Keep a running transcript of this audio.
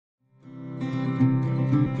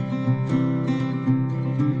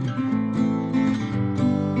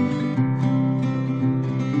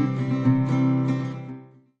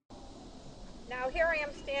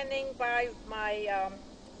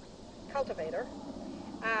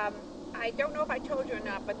here. I don't know if I told you or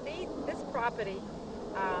not, but this property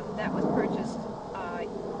that was purchased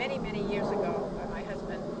many, many years ago by my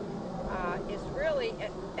husband is really,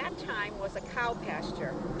 at that time, was a cow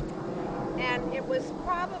pasture. And it was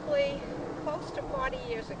probably close to 40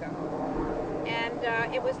 years ago.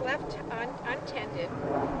 And it was left untended.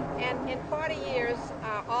 And in 40 years,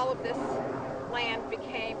 all of this land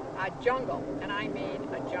became a jungle, and I mean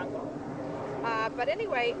a jungle. But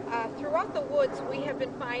anyway, throughout the woods, we have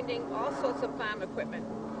been finding all sorts of farm equipment,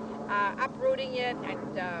 uprooting it,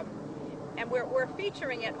 and we're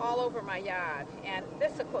featuring it all over my yard. And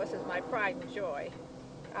this, of course, is my pride and joy.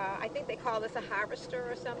 I think they call this a harvester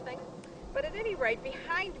or something. But at any rate,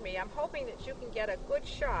 behind me, I'm hoping that you can get a good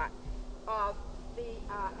shot of the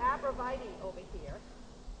arborvitae over here.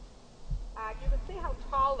 You can see how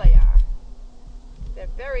tall they are. They're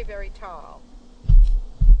very, very tall.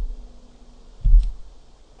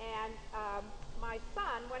 And my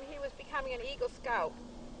son, when he was becoming an Eagle Scout,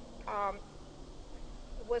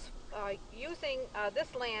 was using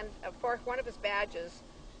this land for one of his badges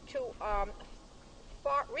to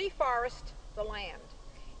reforest the land.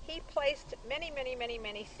 He placed many, many, many,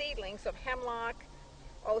 many seedlings of hemlock,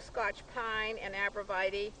 Scotch pine, and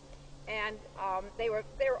arborvitae, and they were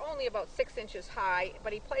only about 6 inches high,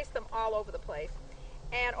 but he placed them all over the place.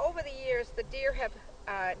 And over the years, the deer have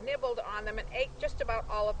nibbled on them and ate just about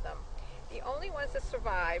all of them. The only ones that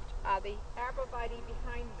survived are the arborvitae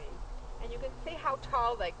behind me, and you can see how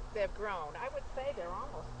tall they've grown. I would say they're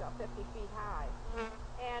almost 50 feet high.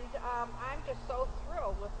 And I'm just so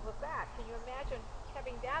thrilled with that. Can you imagine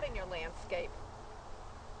having that in your landscape?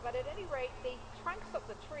 But at any rate, the trunks of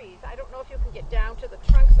the trees, I don't know if you can get down to the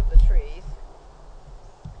trunks of the trees.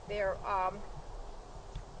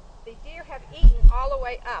 The deer have eaten all the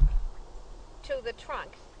way up to the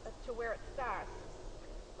trunks, to where it starts.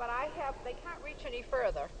 But they can't reach any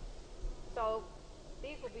further, so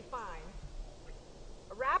these will be fine.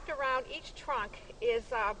 Wrapped around each trunk is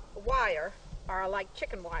wire, or like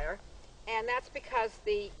chicken wire, and that's because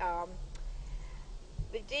the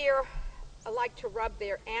deer like to rub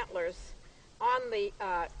their antlers on the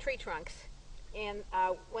tree trunks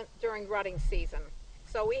during rutting season.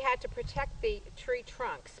 So we had to protect the tree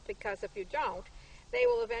trunks, because if you don't, they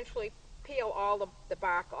will eventually peel all of the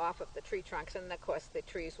bark off of the tree trunks, and of course the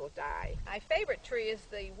trees will die. My favorite tree is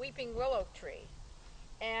the weeping willow tree,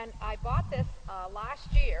 and I bought this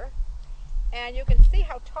last year, and you can see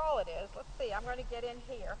how tall it is. Let's see, I'm going to get in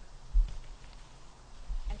here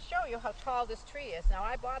and show you how tall this tree is. Now,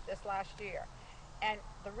 I bought this last year, and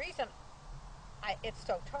the reason it's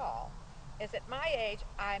so tall is at my age,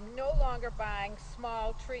 I'm no longer buying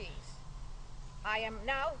small trees. I am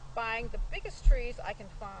now buying the biggest trees I can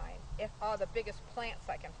find, or the biggest plants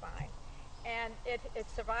I can find. And it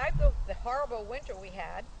survived the horrible winter we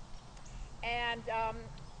had, and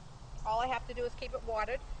all I have to do is keep it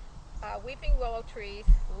watered. Weeping willow trees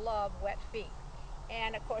love wet feet.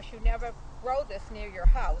 And of course, you never grow this near your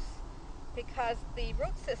house, because the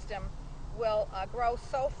root system will grow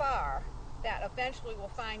so far that eventually will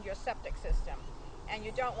find your septic system, and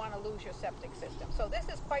you don't want to lose your septic system. So this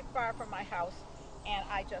is quite far from my house, and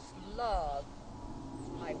I just love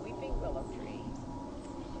my weeping willow tree.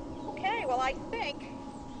 Okay, well, I think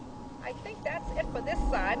that's it for this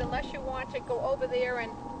side, unless you want to go over there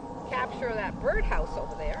and capture that birdhouse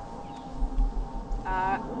over there.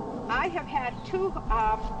 I have had 2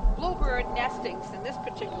 bluebird nestings in this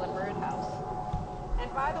particular birdhouse.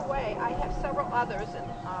 And by the way, I have several others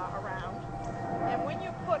around. And when you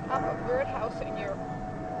put up a birdhouse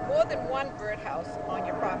more than one birdhouse on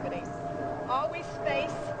your property, always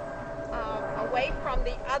face away from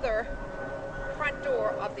the other front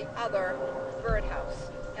door of the other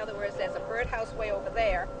birdhouse. In other words, there's a birdhouse way over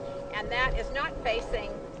there, and that is not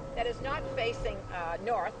facing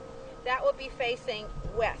north. That will be facing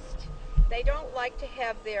west. They don't like to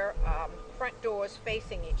have their front doors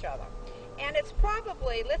facing each other. And it's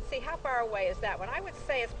probably, let's see, how far away is that one? I would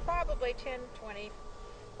say it's probably 10, 20,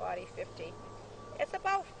 40, 50. It's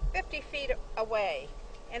about 50 feet away.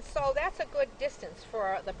 And so that's a good distance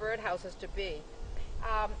for the birdhouses to be.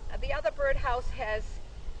 The other birdhouse has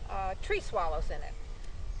tree swallows in it.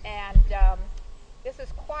 And this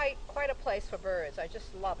is quite a place for birds. I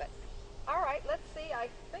just love it. All right, let's see. I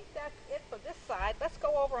think that's it for this side. Let's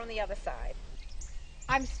go over on the other side.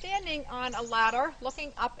 I'm standing on a ladder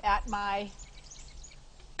looking up at my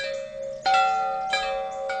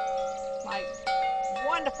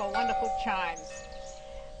wonderful, wonderful chimes.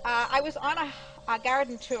 I was on a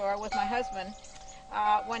garden tour with my husband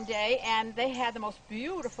one day, and they had the most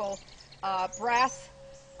beautiful brass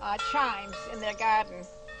chimes in their garden.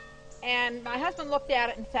 And my husband looked at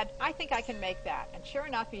it and said, I think I can make that. And sure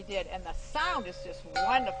enough, he did. And the sound is just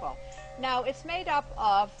wonderful. Now, it's made up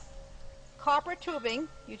of copper tubing.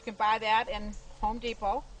 You can buy that in Home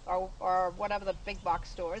Depot or whatever the big box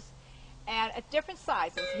stores. And at different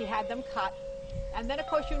sizes, he had them cut. And then, of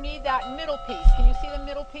course, you need that middle piece. Can you see the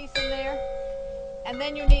middle piece in there? And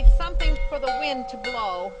then you need something for the wind to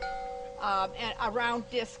blow, and a round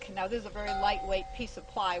disc. Now, this is a very lightweight piece of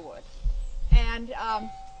plywood. And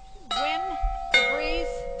when the breeze,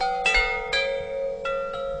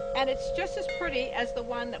 and it's just as pretty as the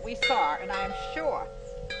one that we saw, and I am sure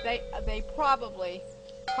they probably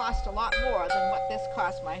cost a lot more than what this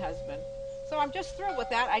cost my husband. So I'm just thrilled with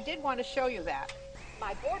that. I did want to show you that.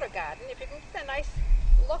 My border garden, if you can get a nice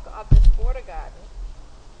look of this border garden,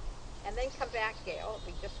 and then come back, Gail, it'd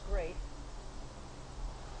be just great.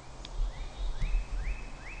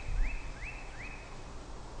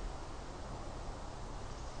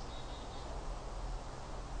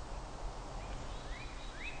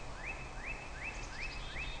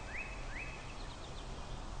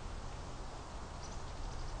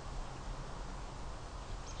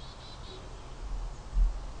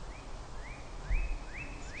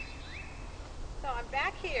 So I'm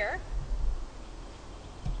back here,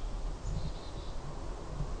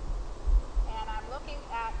 and I'm looking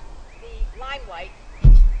at the limelight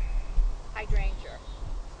hydrangea.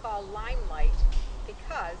 It's called limelight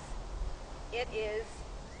because it is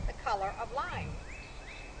the color of lime,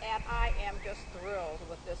 and I am just thrilled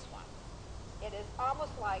with this one. It is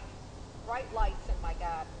almost like bright lights in my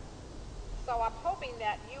garden. So I'm hoping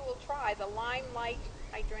that you will try the limelight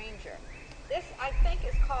hydrangea. This, I think,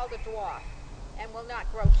 is called a dwarf and will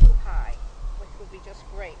not grow too high, which will be just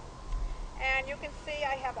great. And you can see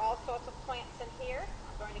I have all sorts of plants in here.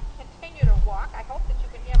 I'm going to continue to walk. I hope that you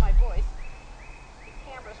can hear my voice. The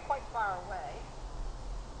camera is quite far away.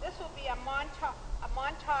 This will be a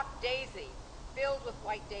Montauk daisy filled with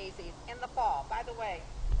white daisies in the fall. By the way,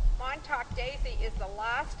 Montauk daisy is the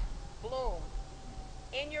last bloom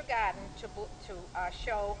in your garden to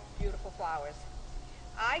show beautiful flowers.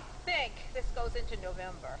 I think this goes into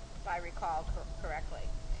November, if I recall correctly.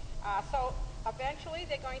 So eventually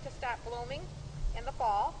they're going to start blooming in the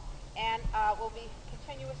fall and will be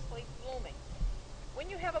continuously blooming. When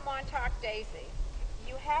you have a Montauk daisy,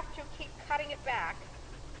 you have to keep cutting it back,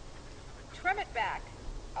 trim it back,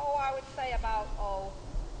 I would say about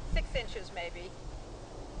 6 inches maybe,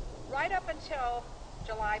 right up until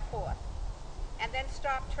July 4th, and then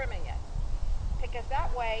stop trimming it. Because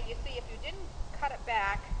that way, you see, if you didn't cut it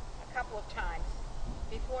back a couple of times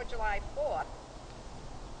before July 4th,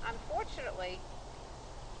 unfortunately,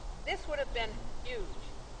 this would have been huge.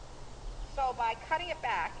 So by cutting it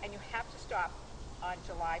back, and you have to stop on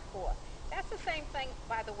July 4th. That's the same thing,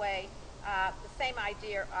 by the way, the same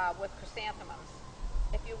idea with chrysanthemums.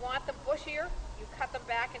 If you want them bushier, you cut them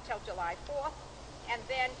back until July 4th, and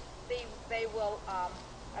then they will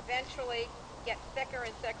eventually get thicker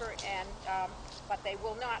and thicker, and but they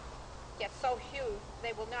will not get so huge.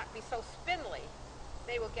 They will not be so spindly.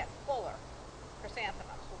 They will get fuller.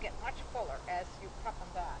 Chrysanthemums will get much fuller as you cut them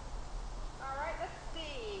back. All right, let's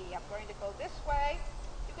see. I'm going to go this way.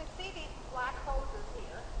 You can see these black hoses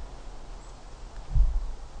here.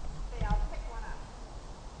 Okay, I'll pick one up.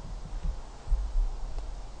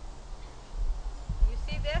 You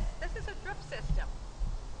see this? This is a drip system.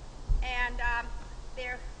 And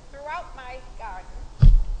they're throughout my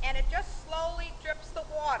garden. And it just slowly drips the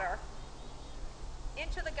water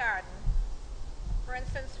into the garden, for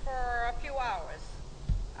instance, for a few hours.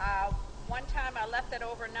 One time I left it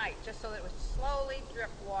overnight just so that it would slowly drip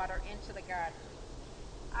water into the garden.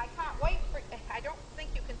 I can't wait for, I don't think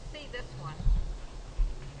you can see this one.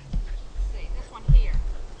 Let's see, this one here.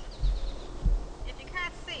 If you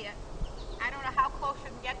can't see it, I don't know how close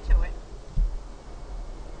you can get to it.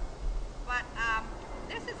 But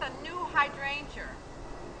this is a new hydrangea.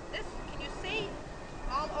 This, can you see?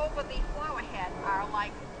 All over the flower head are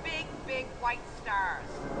like big, big white stars.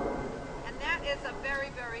 And that is a very,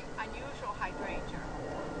 very unusual hydrangea.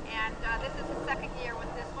 And this is the second year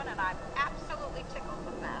with this one, and I'm absolutely tickled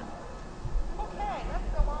with that. Okay, let's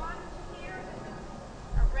go on to here. This is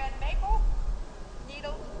a red maple,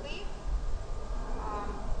 needle leaf.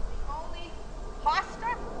 The only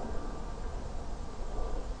hosta.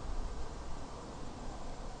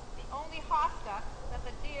 The only hosta that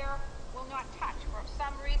the deer will not touch. For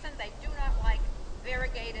some reason, they do not like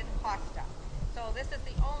variegated hosta. So this is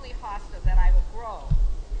the only hosta that I will grow.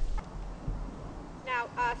 Now,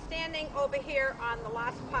 standing over here on the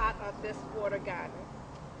last part of this border garden,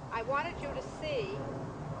 I wanted you to see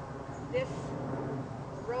this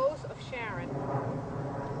Rose of Sharon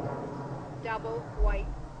double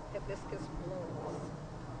white hibiscus blooms.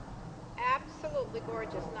 Absolutely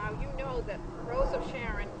gorgeous. Now you know that Rose of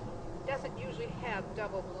Sharon doesn't usually have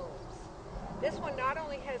double blooms. This one not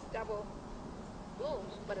only has double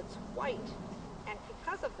blooms, but it's white. And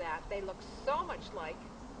because of that, they look so much like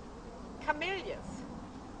camellias.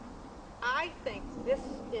 I think this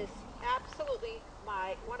is absolutely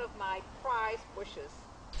one of my prize bushes.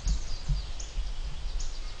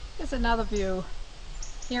 Here's another view.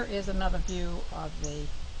 Here is another view of the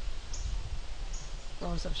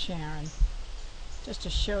Rose of Sharon, just to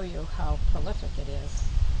show you how prolific it is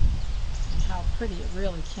and how pretty it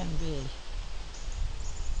really can be.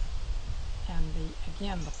 And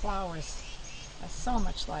again, the flowers are so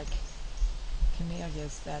much like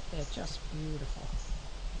camellias that they're just beautiful.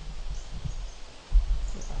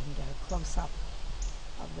 See if I can get a close-up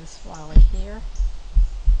of this flower here,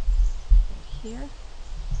 right here.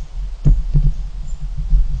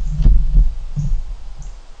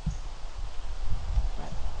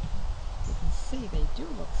 But you can see they do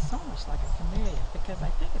look so much like a camellia, because I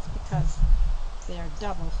think it's because they're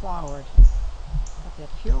double flowered, but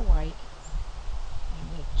they're pure white and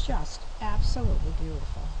they're just absolutely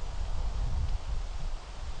beautiful.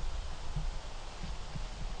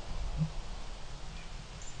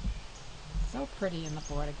 So pretty in the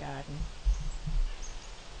border garden.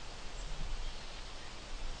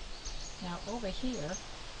 Now over here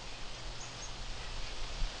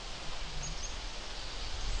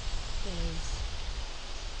is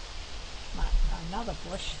another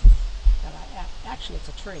bush that actually it's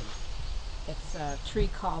a tree. It's a tree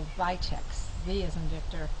called Vitex. V as in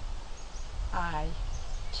Victor, I,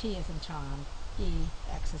 T as in Tom, E,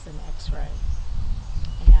 X as in X-ray.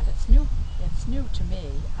 And it's new to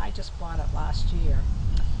me. I just bought it last year.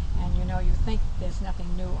 And you know, you think there's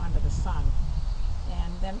nothing new under the sun.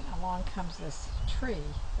 And then along comes this tree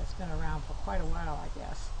that's been around for quite a while, I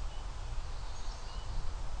guess.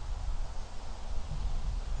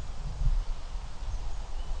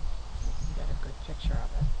 You can get a good picture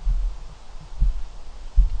of it.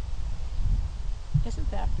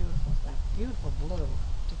 Isn't that beautiful? That beautiful blue.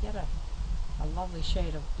 To get a lovely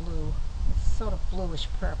shade of blue, it's sort of bluish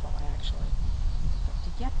purple actually. But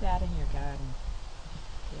to get that in your garden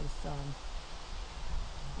is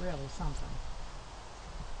really something.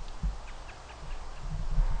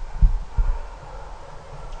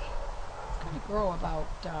 It's going to grow about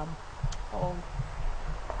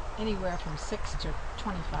anywhere from 6 to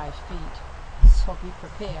 25 feet, so be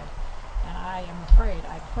prepared. And I am afraid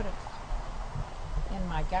I put it in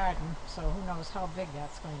my garden, so who knows how big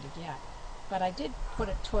that's going to get. But I did put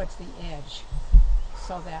it towards the edge,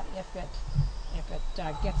 so that if it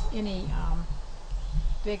gets any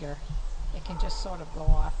bigger, it can just sort of go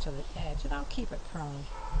off to the edge, and I'll keep it pruned.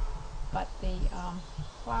 But the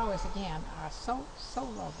flowers again are so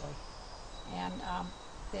lovely, and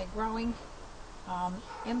they're growing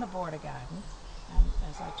in the border garden. And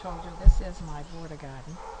as I told you, this is my border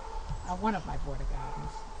garden, one of my border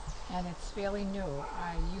gardens, and it's fairly new.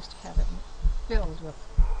 I used to have it filled with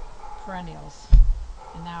perennials,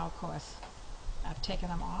 and now of course I've taken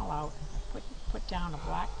them all out. I put down a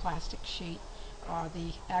black plastic sheet or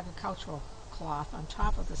the agricultural cloth on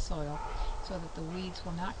top of the soil so that the weeds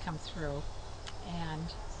will not come through.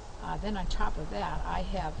 And then on top of that I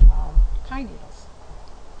have pine needles,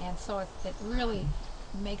 and so it really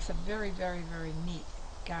makes a very neat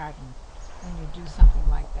garden when you do something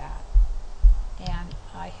like that. And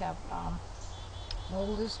I have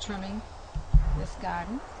boulders trimming this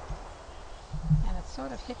garden, and it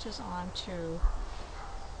sort of hitches on to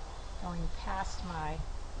going past my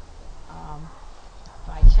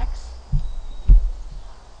Vitex,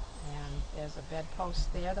 and there's a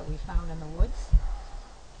bedpost there that we found in the woods,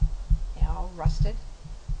 all rusted.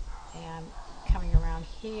 And coming around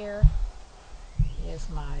here is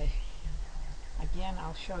again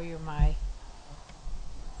I'll show you my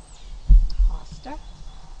hosta.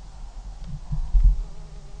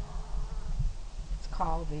 It's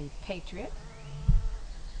called the Patriot.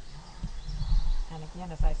 And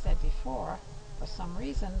again, as I said before, for some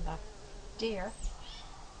reason the deer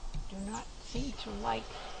do not seem to like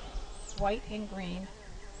white and green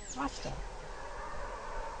hosta.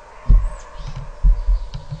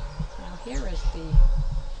 Now here is the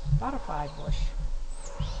butterfly bush.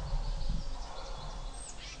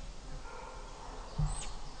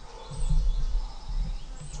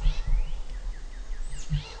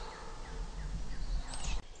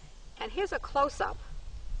 And here's a close-up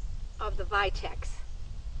of the Vitex.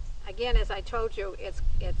 Again, as I told you, it's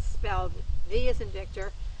spelled V as in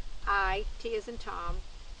Victor, I, T as in Tom,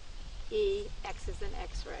 E, X as in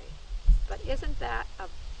X-ray. But isn't that a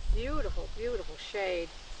beautiful beautiful shade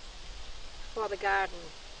for the garden.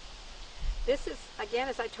 This is, again,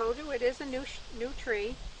 as I told you, it is a new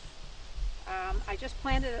tree. I just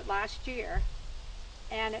planted it last year,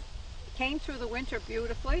 and it came through the winter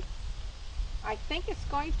beautifully. I think it's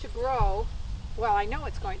going to grow, well, I know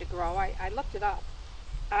it's going to grow, I looked it up,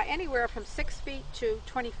 anywhere from 6 feet to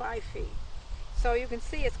 25 feet. So you can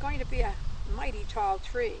see it's going to be a mighty tall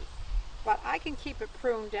tree, but I can keep it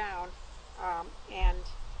pruned down, and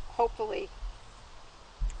hopefully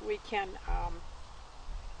we can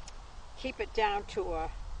keep it down to a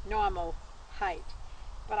normal height.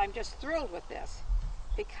 But I'm just thrilled with this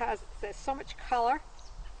because there's so much color,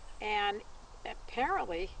 and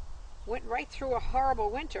apparently went right through a horrible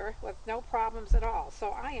winter with no problems at all. So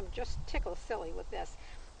I am just tickle silly with this.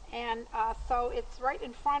 And so it's right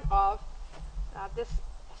in front of this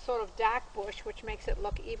sort of dark bush, which makes it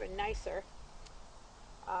look even nicer.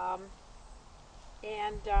 So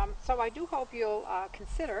I do hope you'll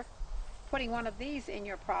consider putting one of these in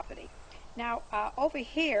your property. Now over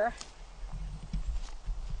here,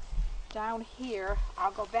 down here,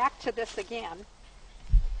 I'll go back to this again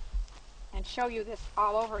and show you this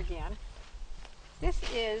all over again. This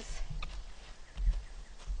is,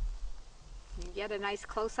 you can get a nice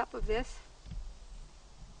close-up of this.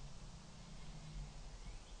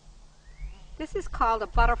 This is called a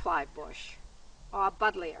butterfly bush, or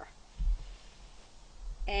buddleia.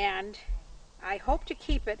 And I hope to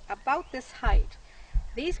keep it about this height.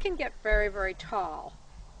 These can get very, very tall.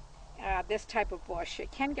 This type of bush,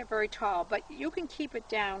 it can get very tall, but you can keep it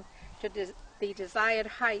down to the desired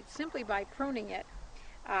height simply by pruning it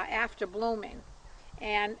after blooming.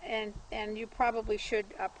 And you probably should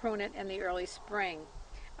prune it in the early spring,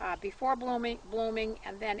 before blooming,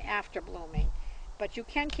 and then after blooming. But you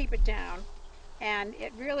can keep it down, and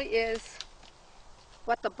it really is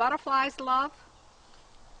what the butterflies love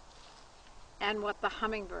and what the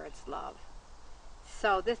hummingbirds love.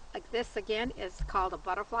 So this again is called a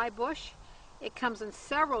butterfly bush. It comes in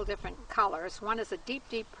several different colors. One is a deep,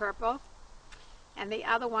 deep purple, and the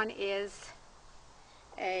other one is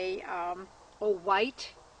a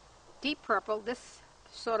white, deep purple, this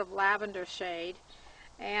sort of lavender shade,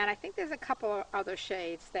 and I think there's a couple of other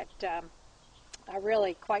shades that are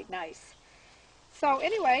really quite nice. So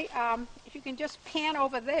anyway, if you can just pan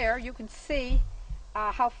over there, you can see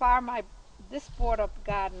how far this border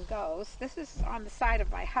garden goes. This is on the side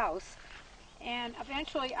of my house, and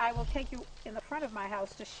eventually I will take you in the front of my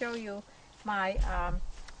house to show you my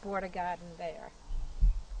border garden there.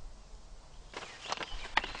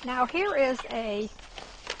 Now here is a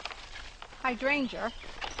hydrangea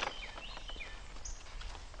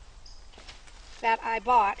that I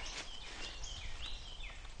bought,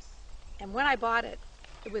 and when I bought it,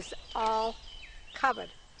 it was all covered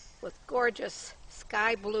with gorgeous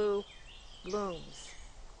sky blue blooms.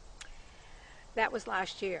 That was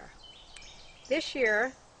last year. This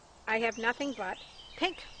year I have nothing but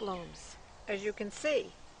pink blooms, as you can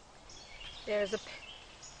see. There's a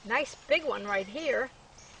nice big one right here,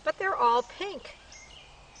 but they're all pink.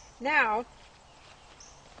 Now,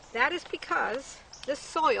 that is because this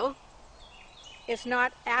soil is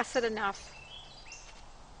not acid enough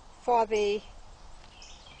for it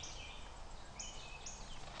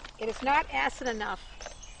is not acid enough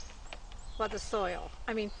for the soil,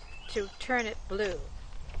 to turn it blue.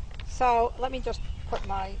 So let me just put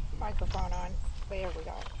my microphone on. There we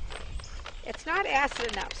go. It's not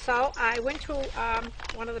acid enough, so I went to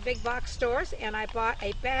one of the big box stores and I bought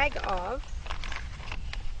a bag of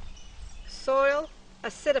soil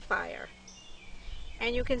acidifier,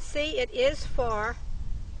 and you can see it is for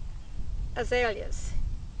azaleas.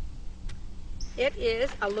 It is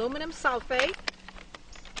aluminum sulfate,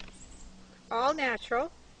 all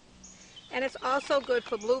natural, and it's also good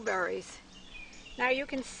for blueberries. Now you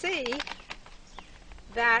can see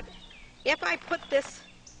that if I put this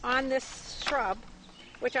on this shrub,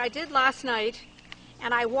 which I did last night,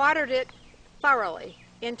 and I watered it thoroughly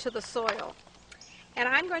into the soil, and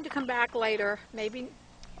I'm going to come back later, maybe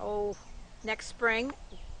next spring.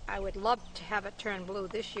 I would love to have it turn blue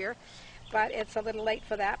this year, but it's a little late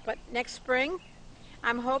for that. But next spring,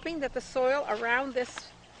 I'm hoping that the soil around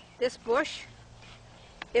this bush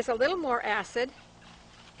is a little more acid,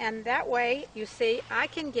 and that way, you see, I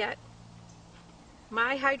can get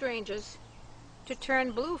my hydrangeas to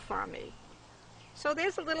turn blue for me. So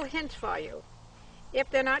there's a little hint for you. If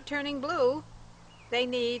they're not turning blue, they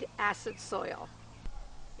need acid soil.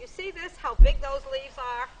 You see this, how big those leaves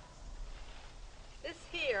are? This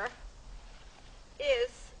here is,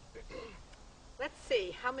 let's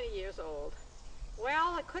see, how many years old?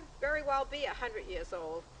 Well, it could very well be 100 years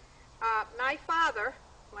old. My father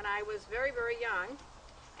when I was very, very young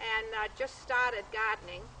and just started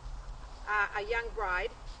gardening, a young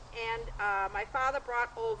bride, and my father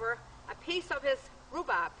brought over a piece of his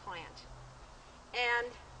rhubarb plant. And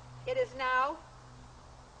it is now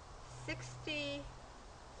 60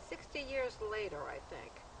 years later, I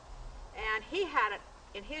think. And he had it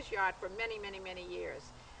in his yard for many, many, many years.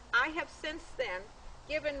 I have since then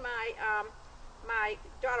given my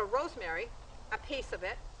daughter Rosemary a piece of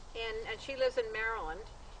it, and she lives in Maryland,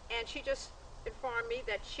 and she just informed me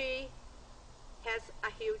that she has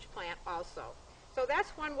a huge plant also. So that's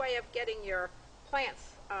one way of getting your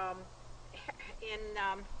plants in,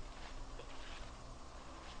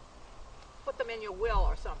 put them in your will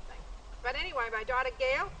or something. But anyway, my daughter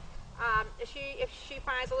Gail, if she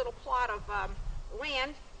finds a little plot of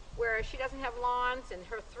land where she doesn't have lawns and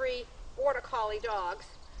her 3 border collie dogs,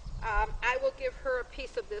 I will give her a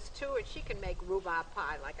piece of this too, and she can make rhubarb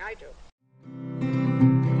pie like I do.